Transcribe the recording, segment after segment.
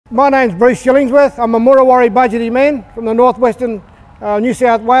My name's Bruce Shillingsworth. I'm a Murrawarri Budgety man from the northwestern New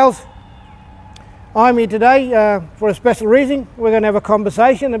South Wales. I'm here today for a special reason. We're going to have a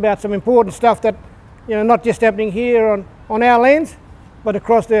conversation about some important stuff that, not just happening here on our lands, but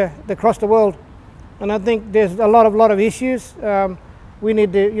across the world. And I think there's a lot of issues. We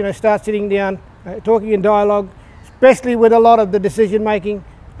need to, start sitting down, talking in dialogue, especially with a lot of the decision making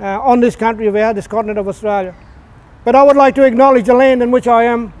on this country of ours, this continent of Australia. But I would like to acknowledge the land in which I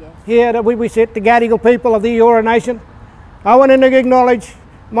am here, that we sit, the Gadigal people of the Eora Nation. I want to acknowledge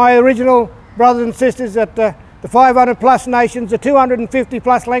my original brothers and sisters at the 500 plus nations, the 250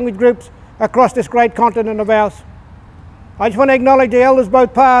 plus language groups across this great continent of ours. I just want to acknowledge the elders,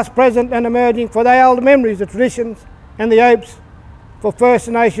 both past, present and emerging, for they hold the memories, the traditions and the hopes for First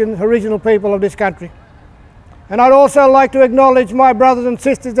Nations original people of this country. And I'd also like to acknowledge my brothers and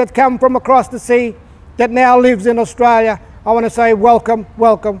sisters that come from across the sea that now lives in Australia. I want to say welcome,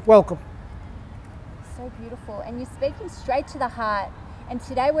 welcome, welcome. So beautiful, and you're speaking straight to the heart. And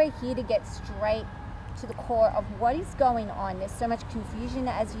today we're here to get straight to the core of what is going on. There's so much confusion,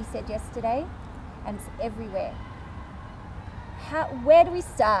 as you said yesterday, and it's everywhere. Where do we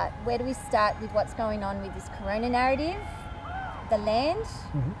start? Where do we start with what's going on with this corona narrative, the land,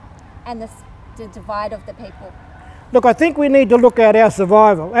 and the divide of the people? Look, I think we need to look at our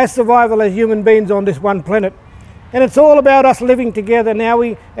survival as human beings on this one planet. And it's all about us living together and how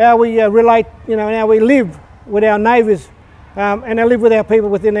we relate, how we live with our neighbours and how live with our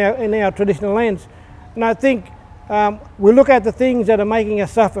people in our traditional lands. And I think we look at the things that are making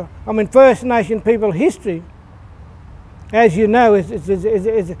us suffer. I mean, First Nation people history, as you know,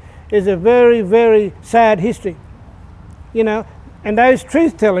 is a very, very sad history. And those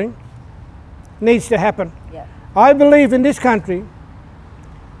truth-telling needs to happen. Yeah. I believe in this country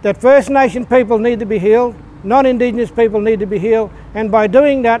that First Nation people need to be healed, non-Indigenous people need to be healed, and by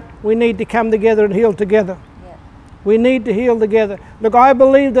doing that we need to come together and heal together. Yeah. We need to heal together. Look, I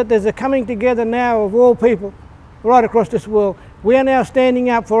believe that there's a coming together now of all people right across this world. We are now standing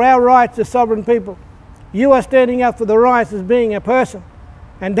up for our rights as sovereign people. You are standing up for the rights as being a person,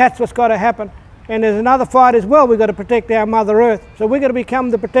 and that's what's got to happen. And there's another fight as well. We've got to protect our Mother Earth. So we've got to become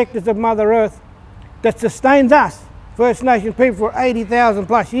the protectors of Mother Earth that sustains us, First Nation people, for 80,000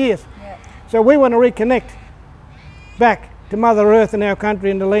 plus years. Yeah. So we want to reconnect back to Mother Earth and our country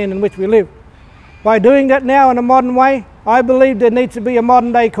and the land in which we live. By doing that now in a modern way, I believe there needs to be a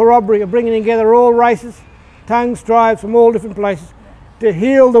modern day corroboree of bringing together all races, tongues, tribes from all different places to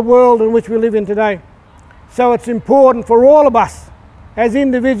heal the world in which we live in today. So it's important for all of us as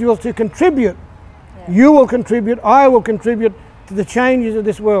individuals to contribute. Yeah. You will contribute, I will contribute to the changes of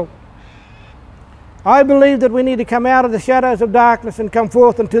this world. I believe that we need to come out of the shadows of darkness and come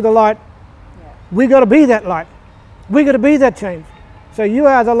forth into the light. Yeah. We got to be that light. We got to be that change. So you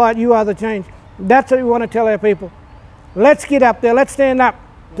are the light, you are the change. That's what we want to tell our people. Let's get up there, let's stand up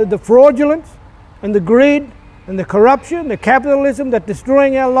to the fraudulence and the greed and the corruption, the capitalism that's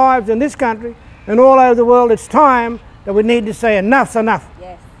destroying our lives in this country and all over the world. It's time that we need to say enough's enough.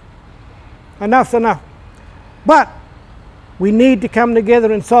 Yes. Enough's enough. But we need to come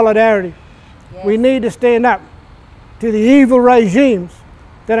together in solidarity. Yes. We need to stand up to the evil regimes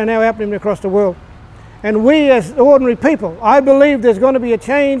that are now happening across the world. And we as ordinary people, I believe there's going to be a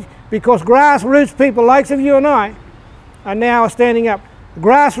change because grassroots people, likes of you and I, are now standing up.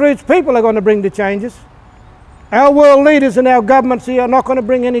 Grassroots people are going to bring the changes. Our world leaders and our governments here are not going to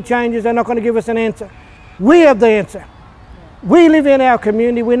bring any changes. They're not going to give us an answer. We have the answer. Yeah. We live in our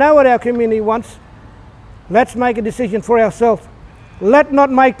community. We know what our community wants. Let's make a decision for ourselves. Let's not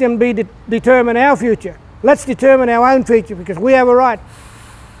make them determine our future. Let's determine our own future because we have a right.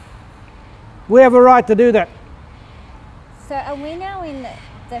 We have a right to do that. So are we now in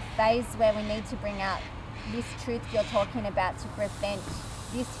the phase where we need to bring out this truth you're talking about to prevent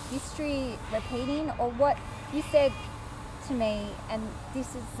this history repeating? Or what you said to me, and this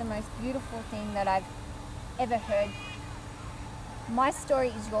is the most beautiful thing that I've ever heard. My story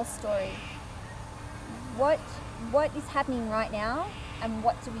is your story. What is happening right now, and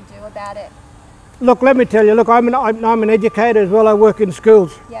what do we do about it? Look, let me tell you, look, I'm an educator as well. I work in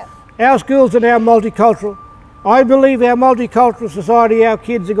schools. Yeah. Our schools are now multicultural. I believe our multicultural society, our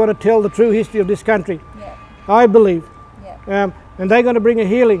kids are going to tell the true history of this country. Yeah. I believe. Yeah. And they're going to bring a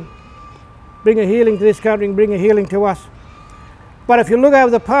healing to this country and bring a healing to us. But if you look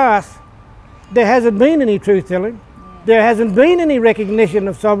over the past, there hasn't been any truth-telling. Yeah. There hasn't been any recognition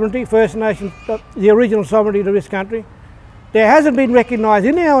of sovereignty, First Nation, the original sovereignty of this country. There hasn't been recognised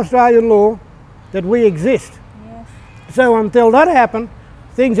in our Australian law that we exist. Yes. So until that happens,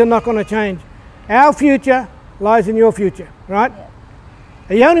 things are not going to change. Our future lies in your future, right? Yeah.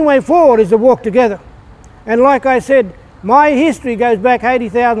 The only way forward is to walk together. And like I said, my history goes back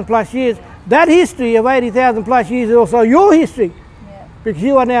 80,000 plus years. That history of 80,000 plus years is also your history, because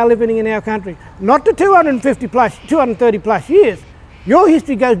you are now living in our country. Not the 230 plus years. Your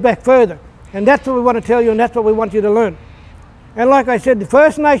history goes back further. And that's what we want to tell you, and that's what we want you to learn. And like I said, the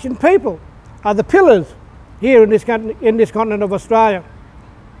First Nation people are the pillars here in this continent of Australia.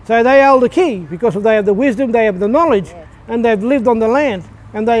 So they hold the key, because they have the wisdom, they have the knowledge, and they've lived on the land,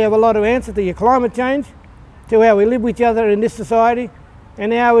 and they have a lot of answers to your climate change, to how we live with each other in this society,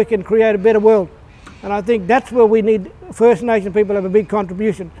 and how we can create a better world. And I think that's where we need First Nation people to have a big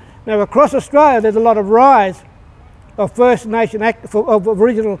contribution. Now across Australia there's a lot of rise of First Nation, of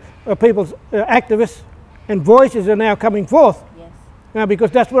Aboriginal people's activists, and voices are now coming forth. Yes. Now,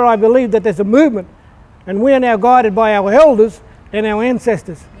 because that's where I believe that there's a movement, and we are now guided by our elders and our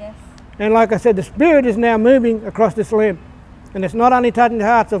ancestors. Yes. And like I said, the spirit is now moving across this land, and it's not only touching the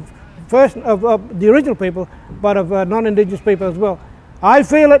hearts of the original people, but of non-Indigenous people as well. I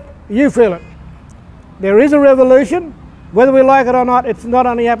feel it, you feel it. There is a revolution, whether we like it or not. It's not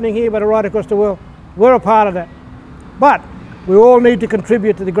only happening here, but right across the world. We're a part of that. But we all need to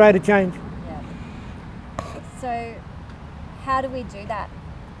contribute to the greater change. Yeah. So how do we do that?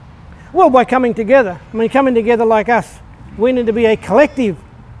 Well, by coming together. I mean, coming together like us. We need to be a collective.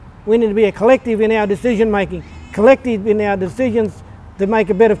 We need to be a collective in our decision making, collective in our decisions to make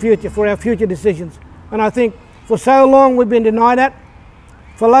a better future, for our future decisions. And I think for so long we've been denied that.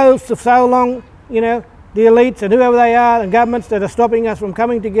 For so long, you know, the elites and whoever they are, and governments that are stopping us from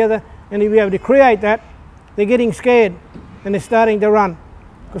coming together and to be able to create that, they're getting scared and they're starting to run,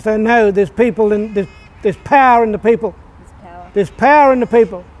 because they know there's people and there's power in the people. There's power in the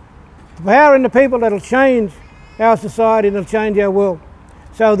people. The power in the people that'll change our society and it'll change our world.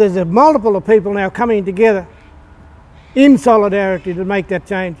 So there's a multiple of people now coming together in solidarity to make that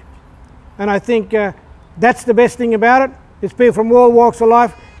change. And I think that's the best thing about it. It's people from all walks of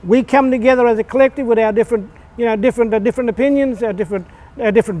life. We come together as a collective with our different opinions, our different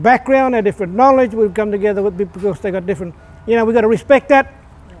background, our different knowledge. We've come together with people because they got different. You know, we've got to respect that.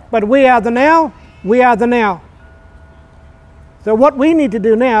 Yeah. But we are the now. We are the now. So what we need to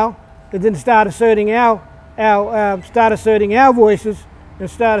do now is then start asserting our voices and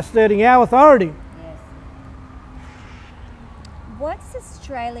start asserting our authority. Yes. What's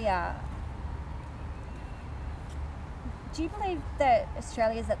Australia? Do you believe that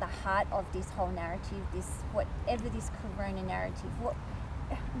Australia is at the heart of this whole narrative, whatever this corona narrative?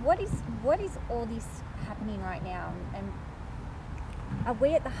 What is all this happening right now, and are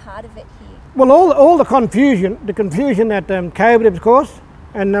we at the heart of it here? Well, all the confusion that COVID has caused,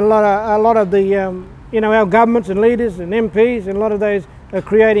 and a lot of the our governments and leaders and MPs, and a lot of those are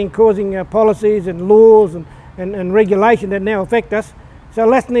causing policies and laws and regulation that now affect us. So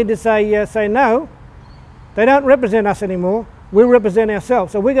let's need to say no. They don't represent us anymore. We represent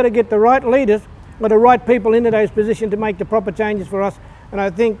ourselves. So we've got to get the right leaders or the right people into those positions to make the proper changes for us. And I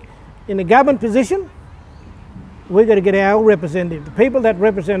think in the government position, we've got to get our representative, the people that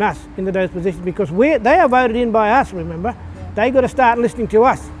represent us, into those positions, because they are voted in by us, remember. Yeah. They've got to start listening to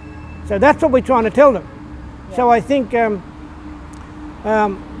us. So that's what we're trying to tell them. Yeah. So I think,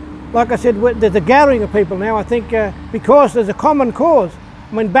 like I said, there's a gathering of people now. I think because there's a common cause.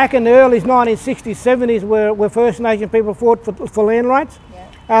 I mean, back in the early 1960s, 70s, where First Nation people fought for land rights. Yeah.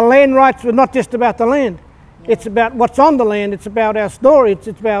 Our land rights were not just about the land. Yeah. It's about what's on the land. It's about our story. It's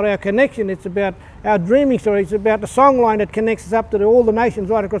about our connection. It's about our dreaming story. It's about the songline that connects us up to all the nations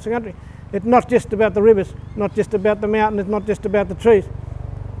right across the country. It's not just about the rivers, not just about the mountains, it's not just about the trees.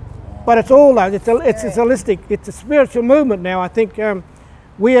 Yeah. But it's all those. It's holistic. It's a spiritual movement now. I think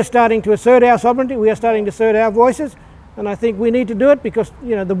we are starting to assert our sovereignty. We are starting to assert our voices. And I think we need to do it because,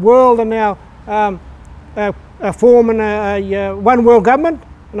 you know, the world are now forming a one world government,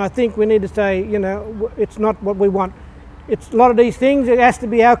 and I think we need to say, you know, it's not what we want. It's a lot of these things, it has to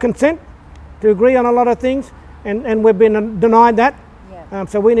be our consent to agree on a lot of things, and we've been denied that. Yeah.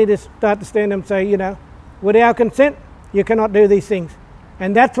 So we need to start to stand up and say, you know, with our consent, you cannot do these things.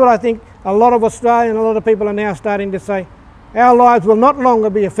 And that's what I think a lot of Australians, a lot of people are now starting to say. Our lives will not longer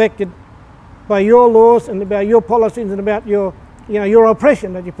be affected by your laws and about your policies and about your, you know, your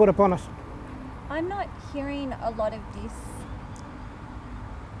oppression that you put upon us. I'm not hearing a lot of this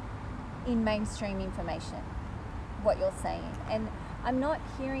in mainstream information, what you're saying, and I'm not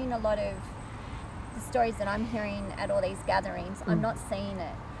hearing a lot of the stories that I'm hearing at all these gatherings. I'm not seeing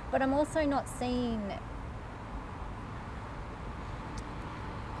it, but I'm also not seeing,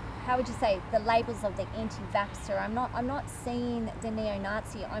 how would you say, the labels of the anti-vaxxer. I'm not seeing the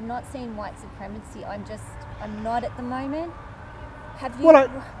neo-Nazi. I'm not seeing white supremacy. I'm not at the moment. Have you?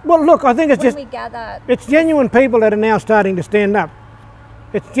 Well, look, I think it's just, we gather, it's genuine people that are now starting to stand up.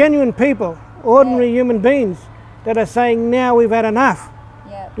 It's genuine people, ordinary human beings, that are saying now we've had enough.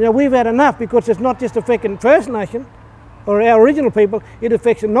 Yeah. You know, we've had enough, because it's not just affecting First Nation or our original people, it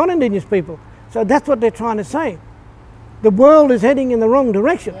affects the non-Indigenous people. So that's what they're trying to say. The world is heading in the wrong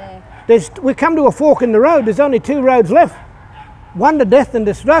direction. Yeah. We come to a fork in the road, there's only two roads left. One to death and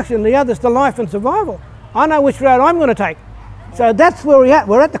destruction, the other's to life and survival. I know which road I'm going to take. So that's where we're at.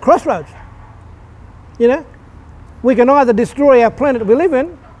 We're at the crossroads. You know, we can either destroy our planet we live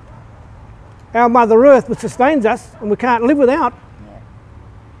in, our Mother Earth which sustains us and we can't live without. Yeah.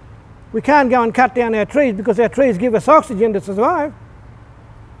 We can't go and cut down our trees because our trees give us oxygen to survive.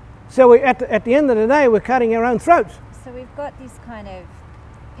 So at the end of the day, we're cutting our own throats. So we've got this kind of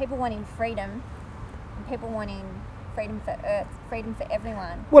people wanting freedom and people wanting freedom for Earth, freedom for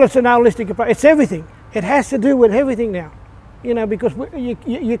everyone. Well, it's an holistic approach. It's everything. It has to do with everything now. You know, because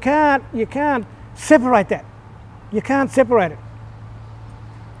you can't separate that. You can't separate it.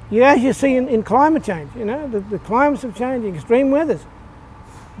 As you see in climate change, you know, the climates have changed, extreme weathers.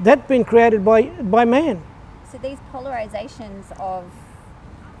 That's been created by man. So these polarizations of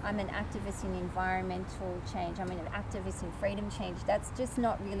I'm an activist in environmental change, I'm an activist in freedom change, that's just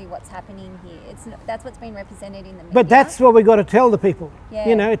not really what's happening here. That's what's been represented in the media. But that's what we've got to tell the people. Yeah.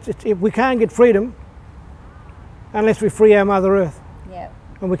 You know, if we can't get freedom unless we free our Mother Earth. Yeah.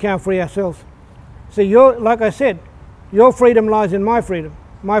 And we can't free ourselves. So like I said, your freedom lies in my freedom.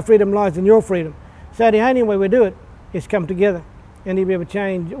 My freedom lies in your freedom. So the only way we do it is come together and to be able to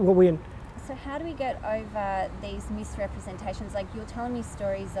change what we're in. So how do we get over these misrepresentations? Like you're telling me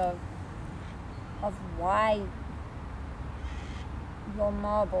stories of why your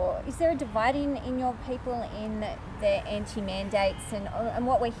mob, or is there a dividing in your people in the anti-mandates and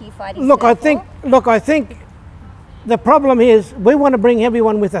what we're here fighting? Look, I think the problem is we want to bring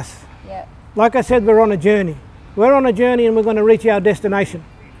everyone with us. Yeah. Like I said, we're on a journey. We're on a journey and we're going to reach our destination.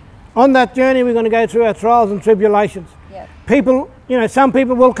 On that journey, we're going to go through our trials and tribulations. Yeah. People, you know, some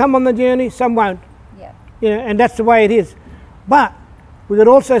people will come on the journey, some won't. Yeah. You know, and that's the way it is. But we could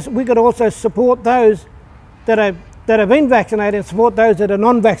also support those that have been vaccinated and support those that are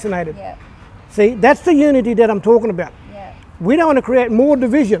non-vaccinated. Yeah. See, that's the unity that I'm talking about. Yeah. We don't want to create more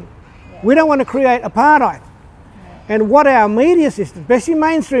division. Yeah. We don't want to create apartheid. Yeah. And what our media system, especially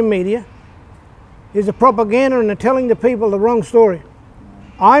mainstream media, is a propaganda and they're telling the people the wrong story.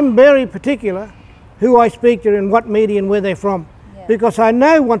 Yeah. I'm very particular who I speak to and what media and where they're from. Yeah. Because I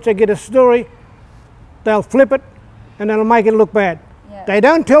know once they get a story, they'll flip it and they'll make it look bad. Yeah. They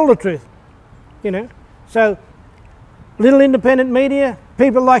don't tell the truth, you know. So little independent media,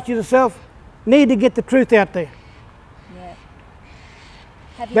 people like yourself, need to get the truth out there. Yeah.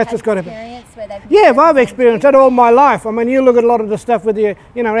 Have you That's had what's got to be. Yeah, I've experienced that all my life. I mean, you look at a lot of the stuff with the,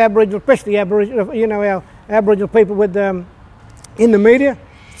 you know, Aboriginal, especially Aboriginal, you know, our Aboriginal people with in the media.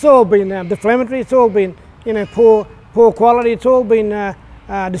 It's all been defamatory. It's all been, you know, poor quality. It's all been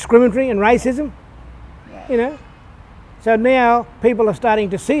discriminatory and racism. Yeah. You know, so now people are starting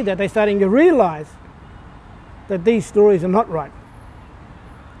to see that. They're starting to realise that these stories are not right,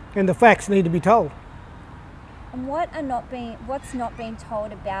 and the facts need to be told. And what's not being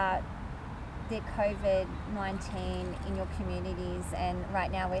told about the COVID-19 in your communities? And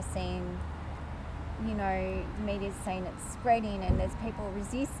right now we're seeing, you know, the media's saying it's spreading and there's people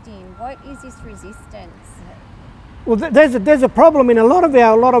resisting. What is this resistance? Well, there's a problem in a lot of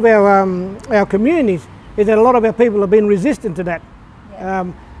our communities, is that a lot of our people have been resistant to that.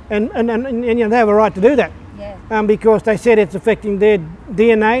 Yeah. And you know, they have a right to do that. Yeah. Because they said it's affecting their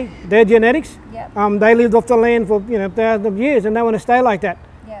DNA, their genetics. Yep. They lived off the land for, you know, thousands of years and they want to stay like that.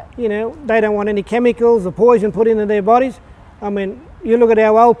 Yep. You know, they don't want any chemicals or poison put into their bodies. I mean, you look at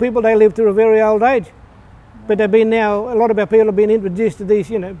our old people, they live to a very old age. But they've been now, a lot of our people have been introduced to these,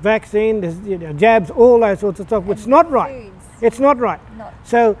 you know, vaccines, you know, jabs, all those sorts of stuff, which is not right. Foods. It's not right.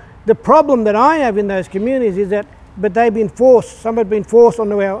 So the problem that I have in those communities is that, but they've been forced, some have been forced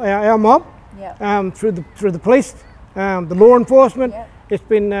onto our mob. Yep. Through the police, the law enforcement. Yep. It's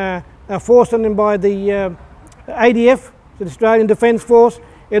been forced on them by the ADF, the Australian Defence Force.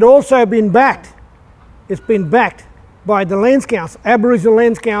 It's also been backed. It's been backed by the Lands Council, Aboriginal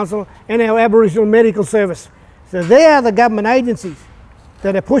Lands Council, and our Aboriginal Medical Service. So they are the government agencies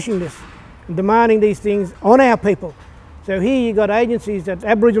that are pushing this and demanding these things on our people. So here you've got agencies, that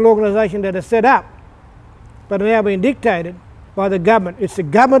Aboriginal organisation that are set up, but are now being dictated by the government. It's the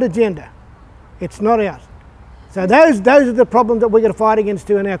government agenda. It's not ours. So those are the problems that we're going to fight against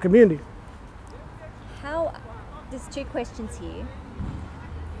too in our community. There's two questions here.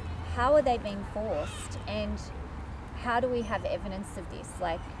 How are they being forced, and how do we have evidence of this?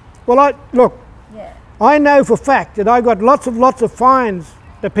 Like, Well, look, yeah, I know for fact that I got lots of fines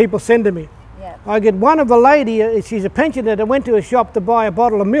that people send to me. yeah, I get one of a lady, she's a pensioner that went to a shop to buy a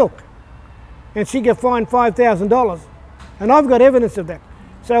bottle of milk, and she got fined $5,000, and I've got evidence of that.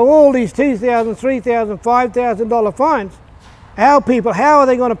 So all these $2,000, $3,000, $5,000 fines, how are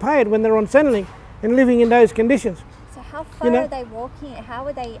they going to pay it when they're on Centrelink and living in those conditions? so how far are they walking? How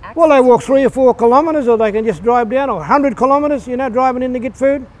are they accessing? Well, they walk 3 or 4 kilometres, or they can just drive down, or 100 kilometres, you know, driving in to get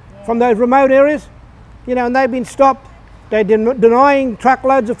food from those remote areas, you know, and they've been stopped. They're denying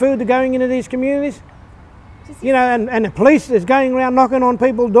truckloads of food to going into these communities, you know, and the police is going around knocking on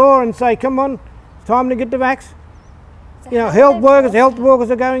people's door and say, come on, it's time to get the vax. So You know, how health workers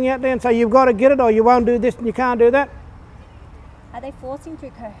are going out there and say, you've got to get it, or you won't do this and you can't do that. Are they forcing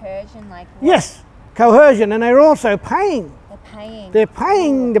through coercion? Like, what? Yes, coercion, and they're also paying. They're paying. They're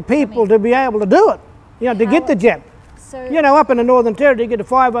paying the people to be able to do it, you know, to get the jab. So, You know, up in the Northern Territory, you get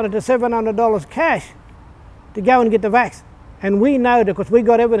 $500 to $700 cash to go and get the vax. And we know that because we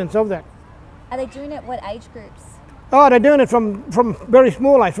got evidence of that. are they doing it? What age groups? Oh, they're doing it from very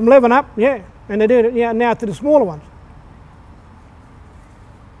small age, from 11 up, yeah. And they're doing it now to the smaller ones.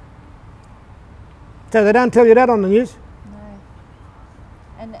 So they don't tell you that on the news. No.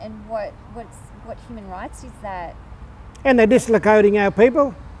 And what human rights is that? And they're dislocating our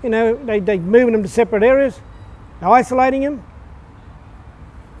people. You know, they're moving them to separate areas, they're isolating them,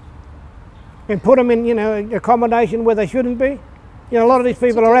 and put them in, you know, accommodation where they shouldn't be. You know, a lot of these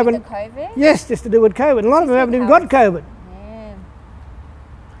people are having... COVID? Yes, just to do with COVID. A lot of them haven't even got COVID.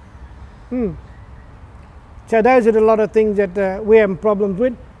 Yeah. So those are a lot of things that we're having problems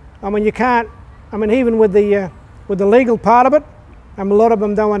with. I mean, you can't... I mean, even with the legal part of it, a lot of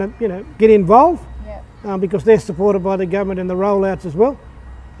them don't want to, you know, get involved because they're supported by the government in the rollouts as well.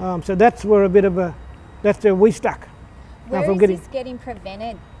 So that's where that's where we stuck. Where is this getting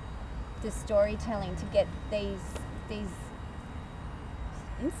prevented? The storytelling to get these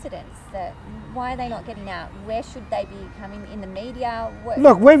incidents. Why are they not getting out? Where should they be coming in the media?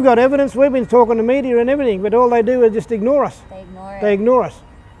 Look, we've got evidence. We've been talking to media and everything, but all they do is just ignore us. They ignore it. They ignore us.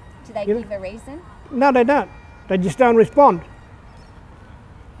 Do they give a reason? No, they don't. They just don't respond.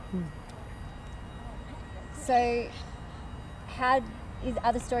 So, how is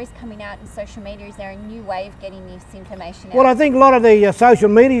other stories coming out in social media? Is there a new way of getting this information out? Well, I think a lot of the social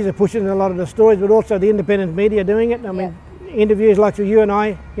medias are pushing a lot of the stories, but also the independent media doing it. I mean, interviews like you and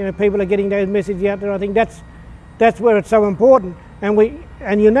I, you know, people are getting those messages out there. I think that's where it's so important.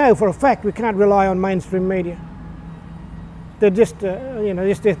 And you know for a fact we can't rely on mainstream media. They're just, you know,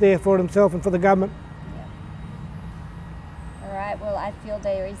 just there for themselves and for the government. Yeah. All right. Well, I feel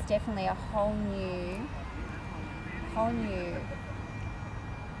there is definitely a whole new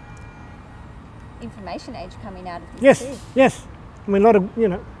information age coming out of this too. Yes. I mean, a lot of, you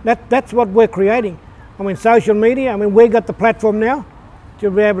know, that's what we're creating. I mean, social media. I mean, we got the platform now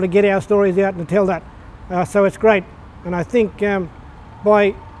to be able to get our stories out and tell that. So it's great. And I think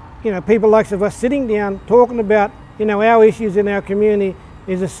by, you know, people like us sitting down talking about, you know, our issues in our community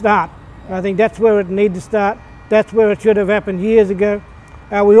is a start. And I think that's where it needs to start. That's where it should have happened years ago.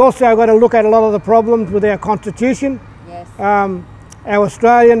 We also got to look at a lot of the problems with our constitution. Yes. Our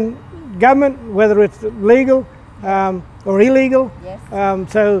Australian government, whether it's legal or illegal. Yes.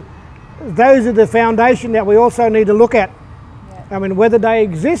 So those are the foundation that we also need to look at. Yep. I mean, whether they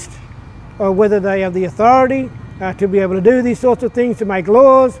exist or whether they have the authority to be able to do these sorts of things, to make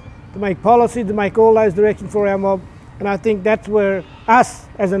laws, to make policy, to make all those directions for our mob. And I think that's where us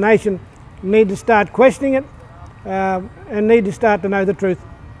as a nation need to start questioning it and need to start to know the truth.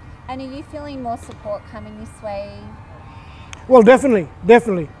 And are you feeling more support coming this way? Well, definitely.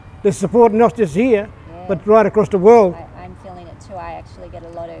 There's support not just here, but right across the world. I'm feeling it too. I actually get a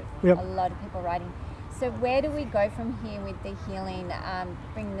lot of people writing. So where do we go from here with the healing,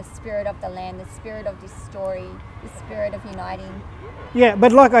 bringing the spirit of the land, the spirit of this story, the spirit of uniting? Yeah,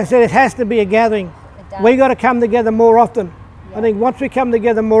 but like I said, it has to be a gathering. We got to come together more often. Yeah. I think once we come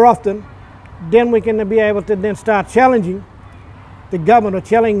together more often, then we can be able to then start challenging the government or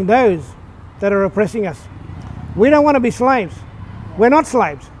challenging those that are oppressing us. We don't want to be slaves. Yeah. We're not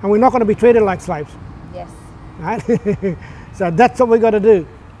slaves, and we're not going to be treated like slaves. Yes. Right? So that's what we got to do.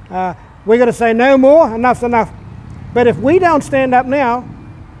 We got to say no more, enough's enough. But if we don't stand up now,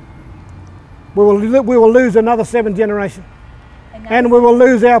 we will lose another 7 generations. And we will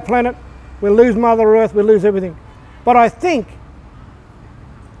lose our planet, we'll lose Mother Earth, we'll lose everything. But I think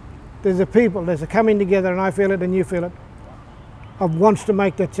there's a coming together, and I feel it and you feel it, of wants to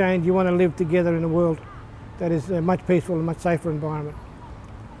make that change. You want to live together in a world that is a much peaceful and much safer environment.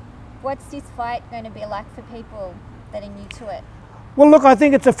 What's this fight going to be like for people? that are new to it? Well, look, I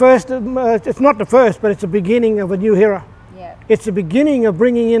think it's the first, it's not the first, but it's the beginning of a new era. Yeah. It's the beginning of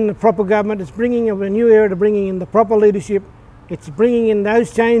bringing in the proper government. It's bringing of a new era to bringing in the proper leadership. It's bringing in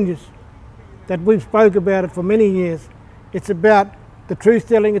those changes that we've spoke about it for many years. It's about the truth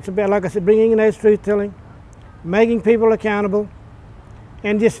telling. It's about, like I said, bringing in those truth telling, making people accountable,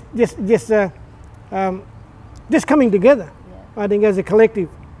 and just coming together. Yeah. I think as a collective,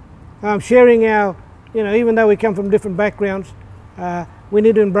 sharing our, even though we come from different backgrounds, we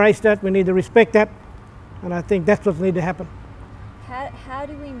need to embrace that. We need to respect that, and I think that's what's need to happen. How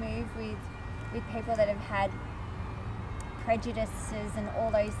do we move with people that have had prejudices and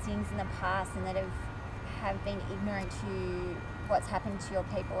all those things in the past, and that have been ignorant to what's happened to your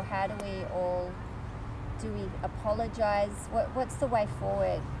people? How do we apologise? What's the way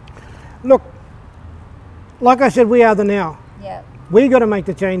forward? Look, like I said, we are the now. Yeah. We got to make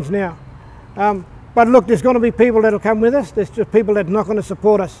the change now. But look, there's going to be people that'll come with us. There's just people that are not going to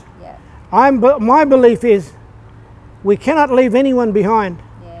support us. Yeah. My belief is we cannot leave anyone behind.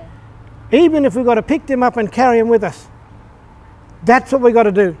 Yeah. Even if we've got to pick them up and carry them with us. That's what we've got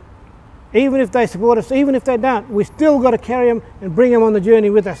to do. Even if they support us, even if they don't, we still got to carry them and bring them on the journey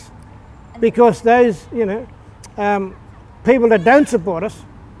with us. Because those, people that don't support us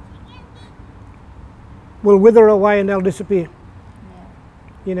will wither away and they'll disappear.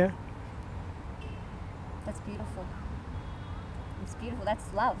 Yeah. That's beautiful. It's beautiful. That's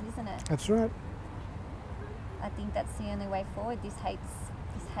love, isn't it? That's right. I think that's the only way forward. This hate.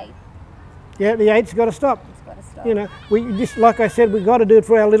 Yeah, the hate's got to stop. It's got to stop. We just, like I said, we've got to do it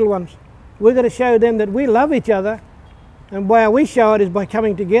for our little ones. We've got to show them that we love each other, and why we show it is by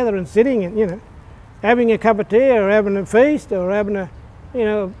coming together and sitting and, having a cup of tea or having a feast or having a,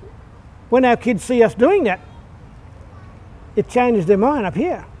 when our kids see us doing that, it changes their mind up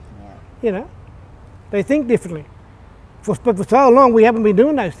here. Yeah. They think differently. But for so long we haven't been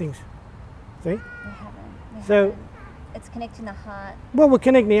doing those things. See? We haven't. So it's connecting the heart. Well, we're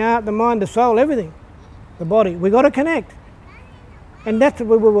connecting the heart, the mind, the soul, everything, the body. We've got to connect, and that's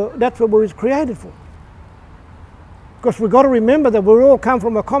what we was created for. Because we've got to remember that we all come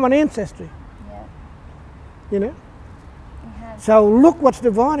from a common ancestry. Yeah. So look what's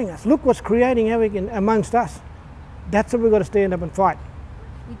dividing us. Look what's creating havoc amongst us. That's what we've got to stand up and fight.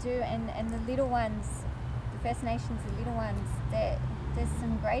 We do, and the little ones, the First Nations, the little ones, there's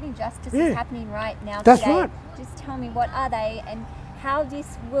some great injustices happening right now. That's today. right. Just tell me, what are they, and how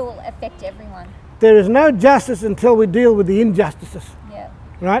this will affect everyone? There is no justice until we deal with the injustices. Yeah.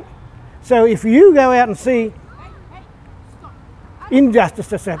 Right? So if you go out and see injustice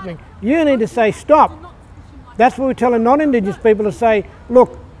that's happening, you need to say stop. That's what we're telling non-Indigenous people to say,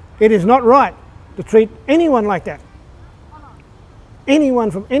 look, it is not right to treat anyone like that. Anyone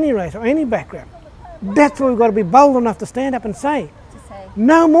from any race or any background. That's what we've got to be bold enough to stand up and say.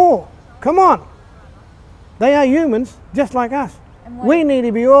 No more. Come on. They are humans just like us. We need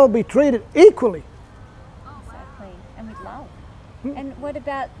to all be treated equally. Exactly. And with love. And what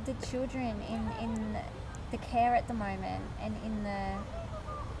about the children in the care at the moment and in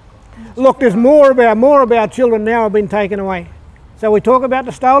the... Look, there's more of our children now have been taken away. So we talk about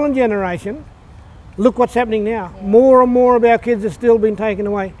the stolen generation. Look what's happening now. Yeah. More and more of our kids have still been taken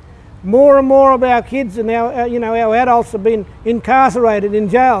away. More and more of our kids and our adults have been incarcerated in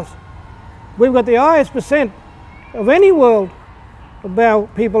jails. We've got the highest percent of any world of our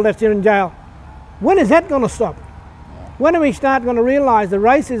people that's in jail. When is that going to stop? Yeah. When are we start going to realise the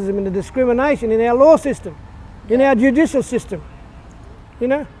racism and the discrimination in our law system, in our judicial system?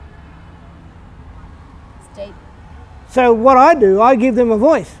 It's deep. So what I do, I give them a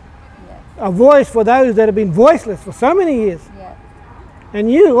voice. Yeah. A voice for those that have been voiceless for so many years. Yeah. And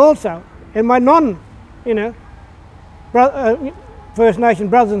you also, and my First Nation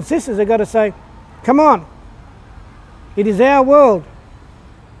brothers and sisters have got to say, come on, it is our world.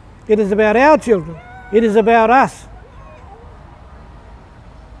 It is about our children. It is about us.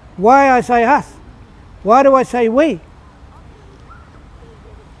 Why I say us? Why do I say we?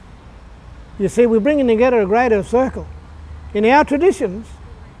 You see, we're bringing together a greater circle. In our traditions,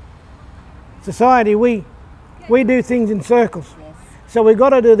 society, we do things in circles. Yes. So we've got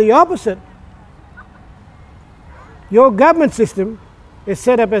to do the opposite. Your government system is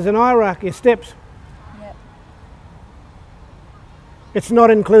set up as an hierarchy of steps. Yep. It's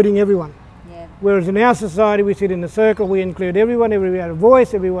not including everyone. Yeah. Whereas in our society, we sit in a circle, we include everyone has a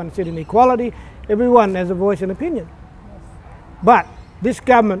voice, everyone sits in equality, everyone has a voice and opinion. Yes. But this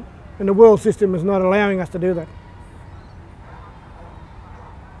government and the world system is not allowing us to do that.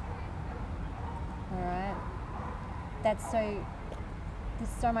 All right. There's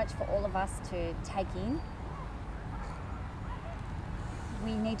so much for all of us to take in.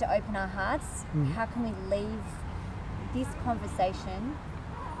 we need to open our hearts. How can we leave this conversation?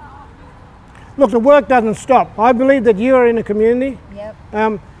 Look, the work doesn't stop. I believe that you are in a community.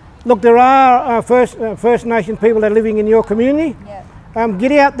 Yep. Look, there are First Nation people that are living in your community. Yep.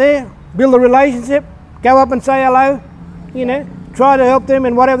 Get out there, build a relationship, go up and say hello, you know, try to help them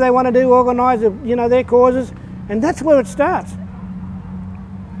in whatever they want to do, organise, you know, their causes, and that's where it starts,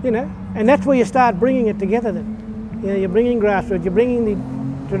 you know, and that's where you start bringing it together then. You know, you're bringing grassroots, you're bringing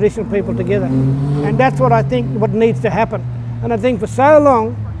the traditional people together, and that's what I think what needs to happen. And I think for so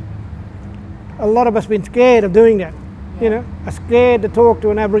long, a lot of us have been scared of doing that, you know, are scared to talk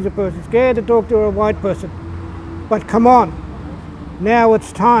to an Aboriginal person, scared to talk to a white person. But come on, now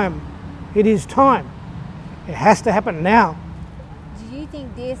it's time. It is time. It has to happen now. Do you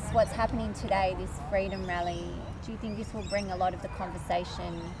think this, what's happening today, this freedom rally, do you think this will bring a lot of the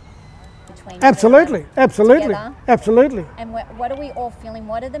conversation between Absolutely, absolutely, together? Absolutely. And what are we all feeling?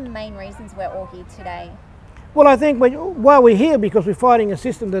 What are the main reasons we're all here today? Well, I think why we're here because we're fighting a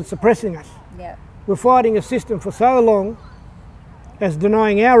system that's suppressing us. Yeah. We're fighting a system for so long as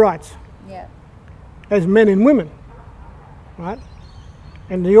denying our rights as men and women, right?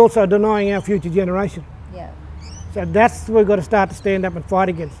 And they're also denying our future generation. Yeah. So that's what we've got to start to stand up and fight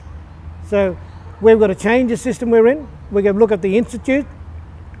against. So we've got to change the system we're in. We've got to look at the institute,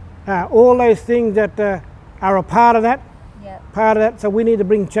 all those things that are a part of that. Part of that. So we need to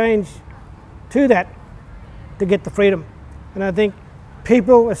bring change to that to get the freedom. And I think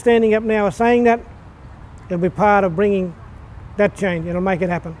people are standing up now are saying that. It'll be part of bringing that change. It'll make it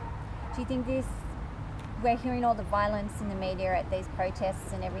happen. Do you think this, we're hearing all the violence in the media at these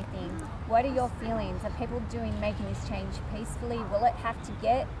protests and everything. What are your feelings? Are people making this change peacefully? Will it have to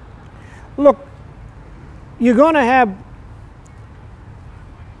get? Look, you're going to have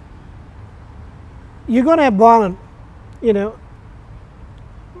violence, you know,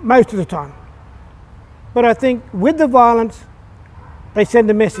 most of the time. But I think with the violence, they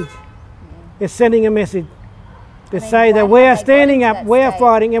send a message. They're sending a message to say that we are standing up, we are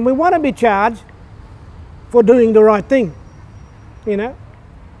fighting, and we want to be charged for doing the right thing, you know.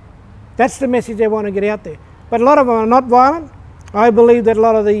 That's the message they want to get out there. But a lot of them are not violent. I believe that a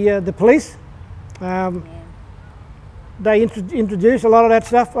lot of the police, they introduce a lot of that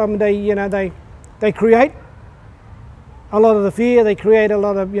stuff. They create a lot of the fear. They create a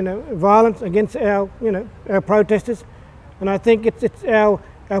lot of violence against our protesters. And I think it's our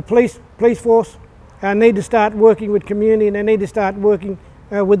police force need to start working with community, and they need to start working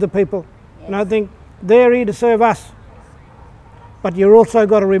with the people. Yes. And I think they're here to serve us. But you've also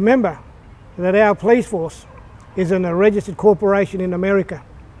got to remember that our police force is a registered corporation in America.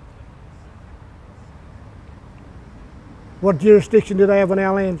 What jurisdiction do they have on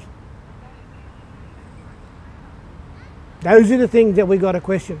our lands? Those are the things that we got to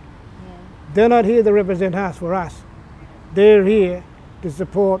question. Yeah. They're not here to represent us for us. They're here to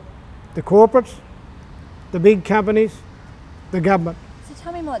support the corporates, the big companies, the government. So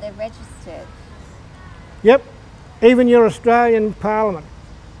tell me more, they're registered? Yep, even your Australian Parliament.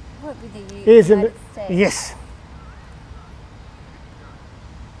 What, with the United States? Yes.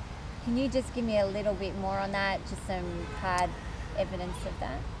 Can you just give me a little bit more on that, just some hard evidence of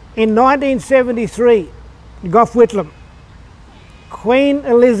that? In 1973, Gough Whitlam, Queen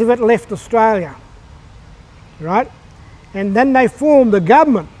Elizabeth left Australia, right? And then they formed the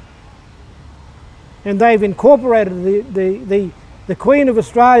government, and they've incorporated the Queen of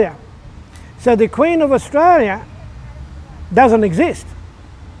Australia. So the Queen of Australia doesn't exist.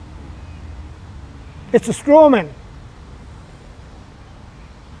 It's a straw man,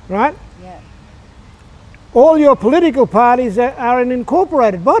 right? Yeah. All your political parties are in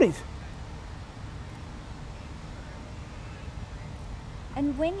incorporated bodies.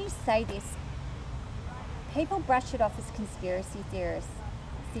 And when you say this, people brush it off as conspiracy theories,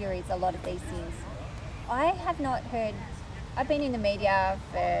 a lot of these things. I have not heard, I've been in the media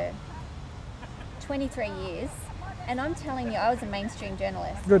for 23 years, and I'm telling you, I was a mainstream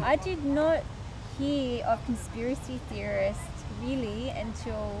journalist. Good. I did not hear of conspiracy theorists really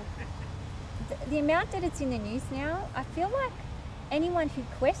until the amount that it's in the news now. I feel like anyone who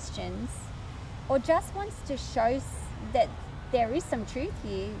questions or just wants to show that there is some truth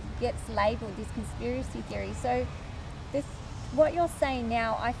here gets labelled this conspiracy theory. So this, what you're saying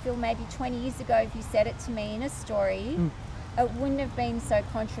now, I feel maybe 20 years ago, if you said it to me in a story, it wouldn't have been so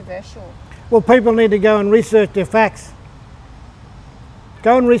controversial. Well, people need to go and research their facts.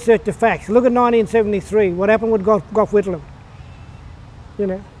 Go and research the facts. Look at 1973, what happened with Gough Whitlam. You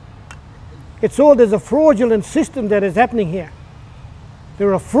know, there's a fraudulent system that is happening here.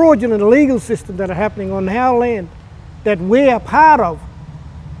 There are fraudulent legal systems that are happening on our land that we are part of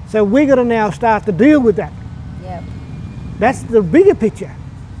So we've got to now start to deal with that. Yep. That's the bigger picture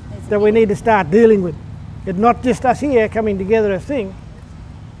There's a that we big- need to start dealing with. It's not just us here coming together as a thing.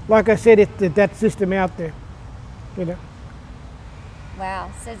 Like I said, it's that system out there, you know. Wow.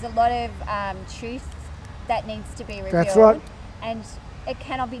 So there's a lot of truth that needs to be revealed. That's right. And it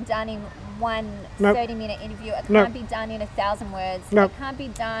cannot be done in one Nope. 30-minute interview. It Nope. can't be done in 1,000 words. Nope. It can't be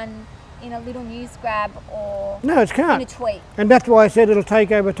done in a little news grab or No, it in can't. a tweet. And that's why I said it'll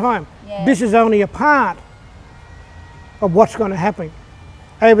take over time. Yeah. This is only a part of what's going to happen.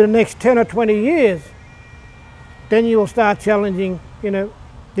 Over the next 10 or 20 years, then you will start challenging, you know,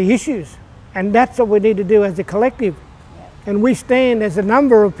 the issues. And that's what we need to do as a collective. Yep. And we stand as a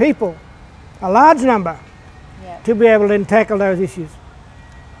number of people, a large number, Yep. to be able to tackle those issues.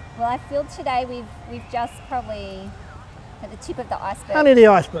 Well, I feel today we've just probably at the tip of the iceberg. Only the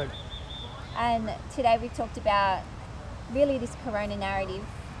iceberg. And today we talked about really this corona narrative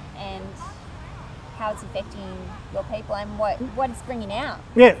and how it's affecting your people and what it's bringing out.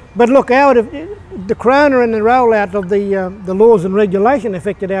 Yeah, but look, the corona and the rollout of the laws and regulation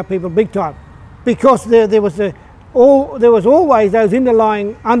affected our people big time, because there was always those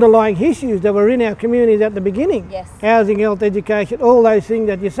underlying issues that were in our communities at the beginning. Yes. Housing, health, education, all those things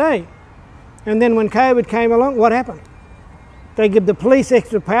that you say. And then when COVID came along, what happened? They give the police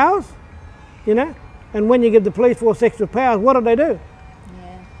extra powers, you know, and when you give the police force extra powers, what do? Yeah.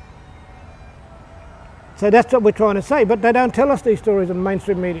 So that's what we're trying to say, but they don't tell us these stories in the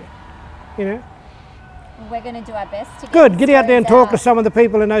mainstream media, you know. Well, we're going to do our best to Good, get get out there and stories talk to some of the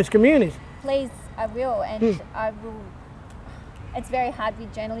people in those communities. Please, I will, and I will. It's very hard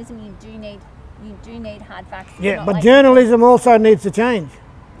with journalism. You do need hard facts. You're Yeah, not but like- journalism also needs to change,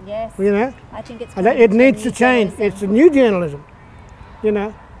 Yes. you know. I think it's. And coming it to needs new to change. journalism. It's a new journalism, you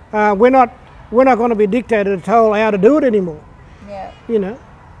know. We're not going to be dictated and told how to do it anymore, Yeah. you know.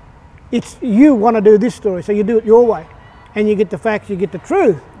 It's you want to do this story, so you do it your way, and you get the facts, you get the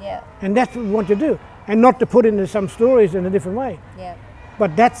truth, Yeah. and that's what we want to do, and not to put into some stories in a different way. Yeah.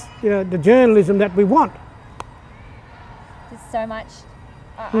 But that's, you know, the journalism that we want. There's so much.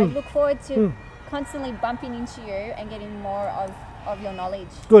 I look forward to constantly bumping into you and getting more of your knowledge.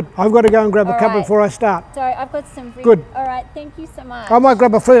 Good. I've got to go and grab a All cup right. before I start. So I've got some. Good. All right. Thank you so much. I might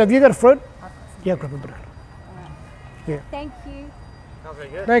grab a fruit. Have you got a fruit? I've got some. Yeah, grab a fruit. All right. Yeah. Thank you.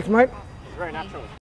 Thanks, mate. It's very natural.